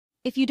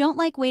If you don't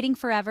like waiting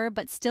forever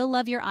but still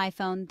love your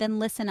iPhone, then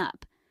listen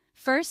up.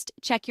 First,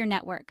 check your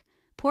network.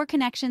 Poor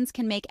connections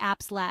can make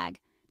apps lag.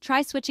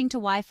 Try switching to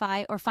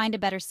Wi-Fi or find a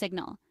better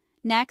signal.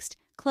 Next,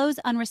 close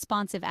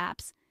unresponsive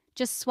apps.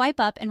 Just swipe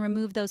up and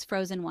remove those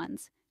frozen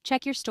ones.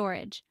 Check your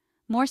storage.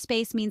 More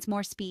space means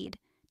more speed.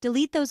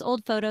 Delete those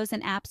old photos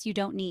and apps you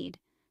don't need.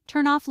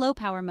 Turn off low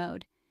power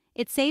mode.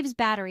 It saves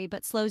battery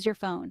but slows your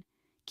phone.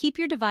 Keep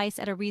your device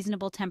at a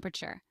reasonable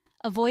temperature.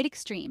 Avoid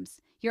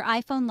extremes. Your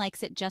iPhone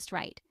likes it just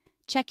right.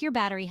 Check your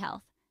battery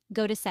health.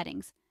 Go to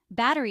Settings,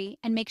 Battery,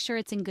 and make sure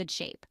it's in good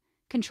shape.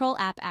 Control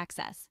app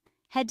access.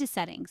 Head to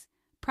Settings,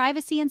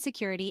 Privacy and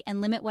Security,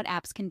 and limit what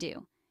apps can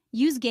do.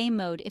 Use game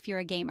mode if you're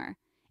a gamer.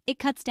 It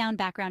cuts down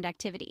background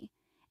activity.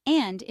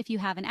 And if you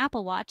have an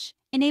Apple Watch,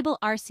 enable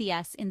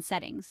RCS in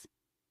Settings.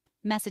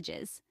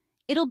 Messages.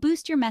 It'll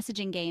boost your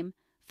messaging game.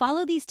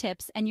 Follow these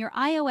tips and your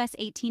iOS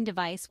 18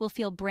 device will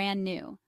feel brand new.